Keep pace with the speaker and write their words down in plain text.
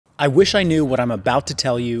I wish I knew what I'm about to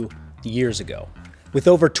tell you years ago. With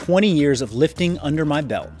over 20 years of lifting under my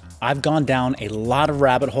belt, I've gone down a lot of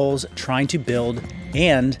rabbit holes trying to build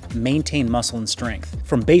and maintain muscle and strength.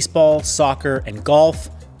 From baseball, soccer, and golf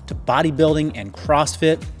to bodybuilding and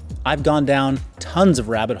CrossFit, I've gone down tons of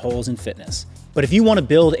rabbit holes in fitness. But if you want to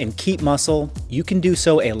build and keep muscle, you can do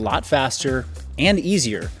so a lot faster and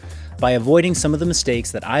easier by avoiding some of the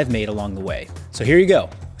mistakes that I've made along the way. So here you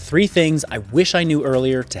go. 3 things I wish I knew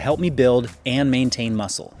earlier to help me build and maintain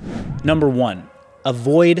muscle. Number 1,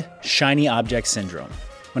 avoid shiny object syndrome.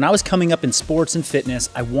 When I was coming up in sports and fitness,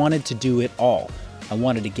 I wanted to do it all. I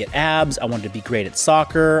wanted to get abs, I wanted to be great at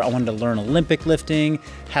soccer, I wanted to learn Olympic lifting,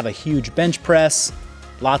 have a huge bench press,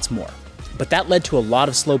 lots more. But that led to a lot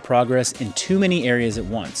of slow progress in too many areas at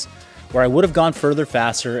once, where I would have gone further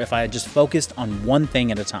faster if I had just focused on one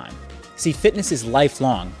thing at a time. See, fitness is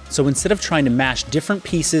lifelong, so instead of trying to mash different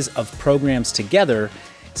pieces of programs together,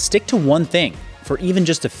 stick to one thing for even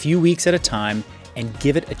just a few weeks at a time and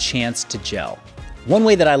give it a chance to gel. One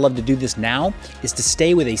way that I love to do this now is to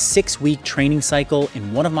stay with a 6-week training cycle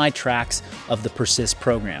in one of my tracks of the Persist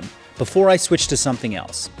program before I switch to something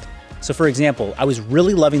else. So for example, I was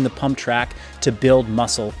really loving the pump track to build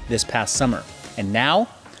muscle this past summer, and now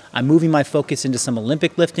I'm moving my focus into some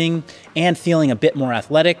Olympic lifting and feeling a bit more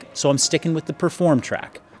athletic, so I'm sticking with the Perform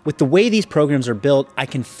track. With the way these programs are built, I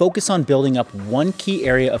can focus on building up one key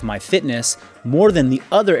area of my fitness more than the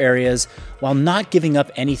other areas while not giving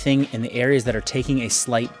up anything in the areas that are taking a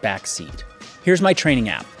slight backseat. Here's my training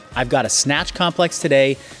app. I've got a snatch complex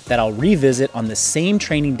today that I'll revisit on the same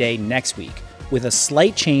training day next week, with a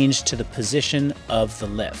slight change to the position of the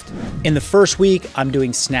lift. In the first week, I'm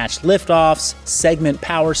doing snatch liftoffs, segment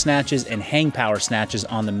power snatches, and hang power snatches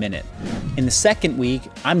on the minute. In the second week,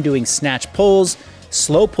 I'm doing snatch pulls,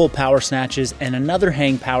 slow pull power snatches, and another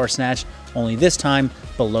hang power snatch, only this time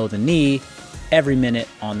below the knee, every minute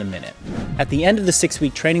on the minute. At the end of the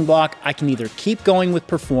 6-week training block, I can either keep going with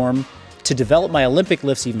Perform to develop my Olympic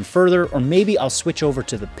lifts even further, or maybe I'll switch over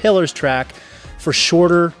to the Pillars track for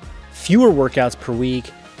shorter, fewer workouts per week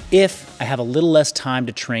if I have a little less time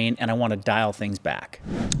to train and I want to dial things back.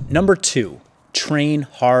 Number 2, train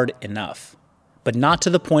hard enough, but not to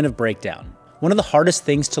the point of breakdown. One of the hardest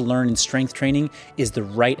things to learn in strength training is the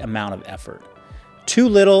right amount of effort. Too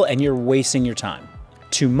little and you're wasting your time.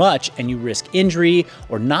 Too much and you risk injury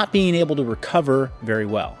or not being able to recover very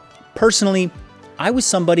well. Personally, I was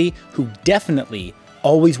somebody who definitely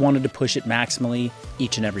always wanted to push it maximally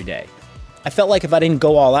each and every day. I felt like if I didn't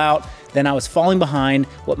go all out, then I was falling behind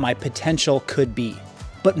what my potential could be.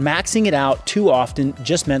 But maxing it out too often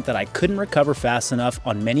just meant that I couldn't recover fast enough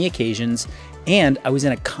on many occasions, and I was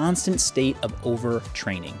in a constant state of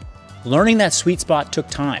overtraining. Learning that sweet spot took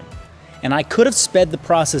time, and I could have sped the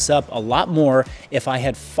process up a lot more if I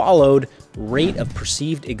had followed rate of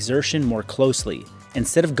perceived exertion more closely,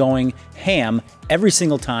 instead of going ham every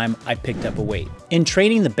single time I picked up a weight. In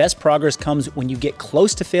training, the best progress comes when you get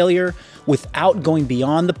close to failure without going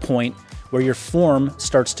beyond the point where your form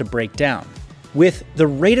starts to break down. With the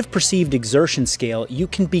rate of perceived exertion scale, you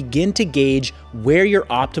can begin to gauge where your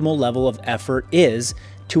optimal level of effort is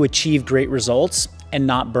to achieve great results and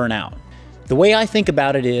not burn out. The way I think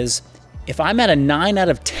about it is, if I'm at a 9 out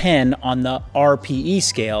of 10 on the RPE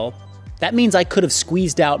scale, that means I could have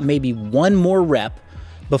squeezed out maybe one more rep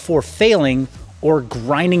before failing or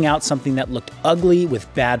grinding out something that looked ugly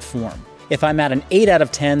with bad form. If I'm at an 8 out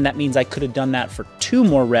of 10, that means I could have done that for 2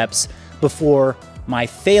 more reps before my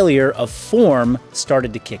failure of form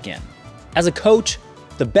started to kick in. As a coach,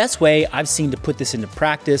 the best way I've seen to put this into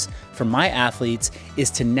practice for my athletes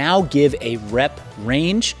is to now give a rep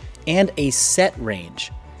range and a set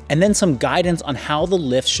range, and then some guidance on how the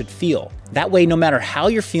lift should feel. That way, no matter how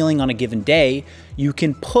you're feeling on a given day, you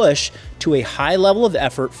can push to a high level of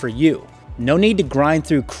effort for you. No need to grind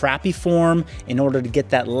through crappy form in order to get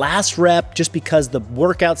that last rep just because the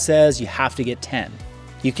workout says you have to get 10.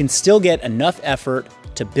 You can still get enough effort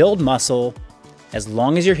to build muscle as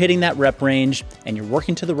long as you're hitting that rep range and you're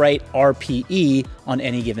working to the right RPE on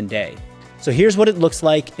any given day. So here's what it looks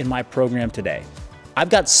like in my program today. I've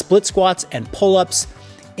got split squats and pull-ups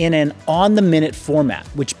in an on-the-minute format,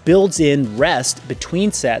 which builds in rest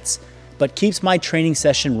between sets, but keeps my training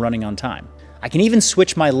session running on time. I can even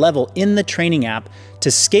switch my level in the training app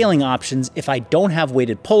to scaling options if I don't have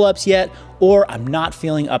weighted pull-ups yet, or I'm not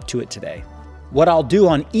feeling up to it today. What I'll do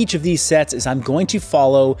on each of these sets is I'm going to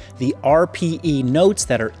follow the RPE notes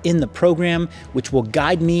that are in the program, which will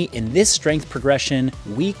guide me in this strength progression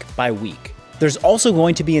week by week. There's also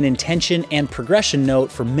going to be an intention and progression note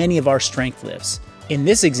for many of our strength lifts. In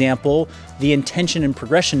this example, the intention and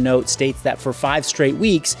progression note states that for 5 straight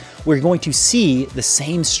weeks, we're going to see the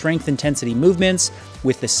same strength intensity movements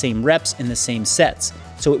with the same reps and the same sets.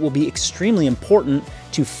 So it will be extremely important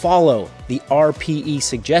to follow the RPE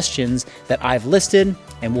suggestions that I've listed,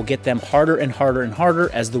 and we'll get them harder and harder and harder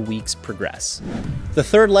as the weeks progress. The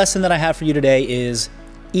third lesson that I have for you today is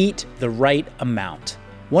eat the right amount.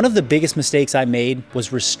 One of the biggest mistakes I made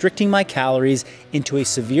was restricting my calories into a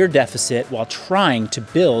severe deficit while trying to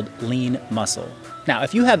build lean muscle. Now,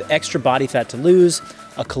 if you have extra body fat to lose,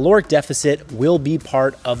 a caloric deficit will be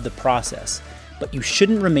part of the process, but you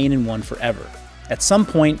shouldn't remain in one forever. At some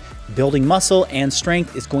point, building muscle and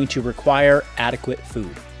strength is going to require adequate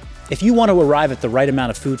food. If you want to arrive at the right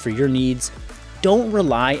amount of food for your needs, don't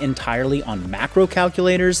rely entirely on macro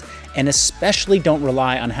calculators, and especially don't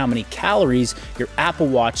rely on how many calories your Apple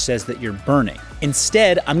Watch says that you're burning.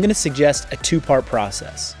 Instead, I'm going to suggest a 2-part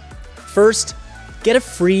process. First, get a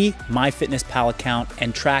free MyFitnessPal account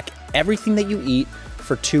and track everything that you eat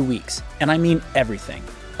for 2 weeks, and I mean everything.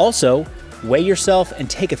 Also, weigh yourself and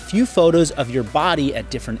take a few photos of your body at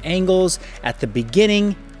different angles at the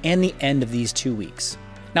beginning and the end of these 2 weeks.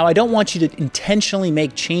 Now, I don't want you to intentionally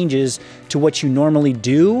make changes to what you normally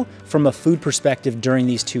do from a food perspective during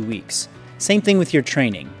these 2 weeks. Same thing with your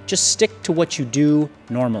training. Just stick to what you do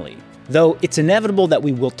normally. Though it's inevitable that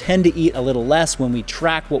we will tend to eat a little less when we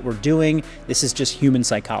track what we're doing, this is just human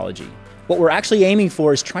psychology. What we're actually aiming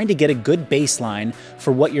for is trying to get a good baseline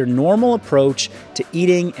for what your normal approach to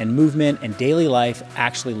eating and movement and daily life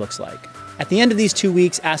actually looks like. At the end of these 2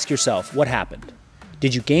 weeks, ask yourself, what happened?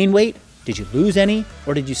 Did you gain weight? Did you lose any,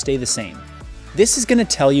 or did you stay the same? This is going to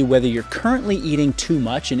tell you whether you're currently eating too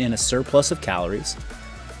much and in a surplus of calories.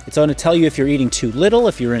 It's going to tell you if you're eating too little,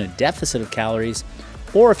 if you're in a deficit of calories,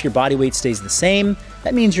 or if your body weight stays the same,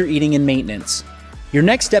 that means you're eating in maintenance. Your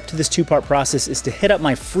next step to this 2-part process is to hit up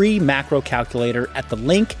my free macro calculator at the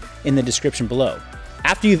link in the description below.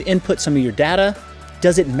 After you've input some of your data,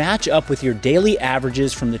 does it match up with your daily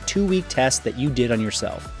averages from the 2-week test that you did on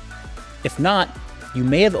yourself? If not, you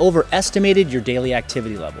may have overestimated your daily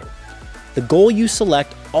activity level. The goal you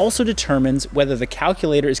select also determines whether the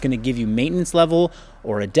calculator is going to give you maintenance level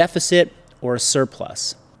or a deficit or a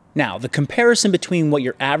surplus. Now, the comparison between what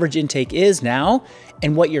your average intake is now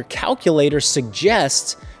and what your calculator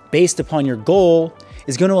suggests based upon your goal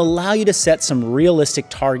is going to allow you to set some realistic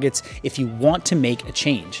targets if you want to make a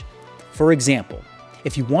change. For example,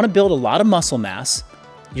 if you want to build a lot of muscle mass,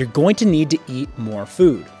 you're going to need to eat more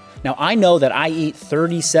food. Now, I know that I eat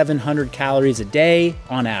 3,700 calories a day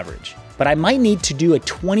on average, but I might need to do a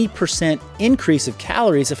 20% increase of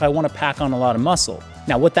calories if I want to pack on a lot of muscle.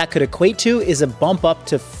 Now, what that could equate to is a bump up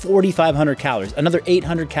to 4,500 calories, another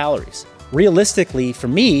 800 calories. Realistically, for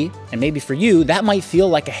me, and maybe for you, that might feel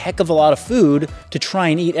like a heck of a lot of food to try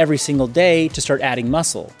and eat every single day to start adding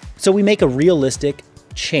muscle. So we make a realistic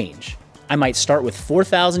change. I might start with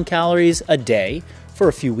 4,000 calories a day for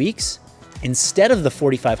a few weeks, instead of the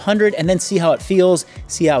 4,500, and then see how it feels,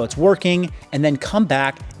 see how it's working, and then come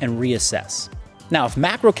back and reassess. Now, if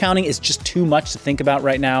macro counting is just too much to think about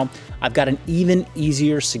right now, I've got an even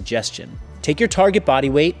easier suggestion. Take your target body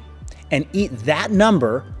weight and eat that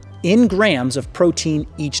number in grams of protein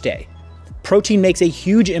each day. Protein makes a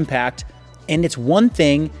huge impact, and it's one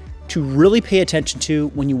thing to really pay attention to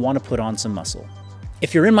when you want to put on some muscle.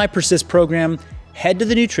 If you're in my Persist program, head to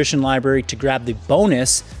the nutrition library to grab the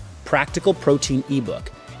bonus Practical Protein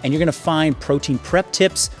ebook, and you're going to find protein prep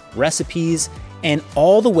tips, recipes, and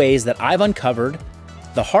all the ways that I've uncovered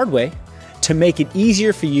the hard way to make it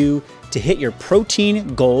easier for you to hit your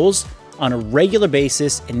protein goals on a regular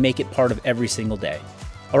basis and make it part of every single day.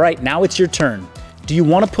 All right, now it's your turn. Do you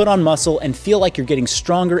want to put on muscle and feel like you're getting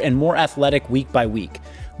stronger and more athletic week by week?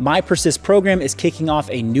 My Persist program is kicking off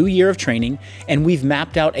a new year of training, and we've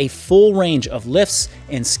mapped out a full range of lifts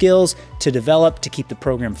and skills to develop to keep the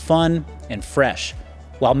program fun and fresh,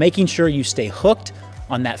 while making sure you stay hooked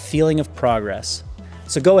on that feeling of progress.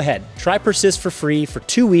 So go ahead, try Persist for free for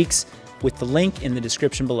 2 weeks with the link in the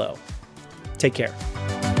description below. Take care.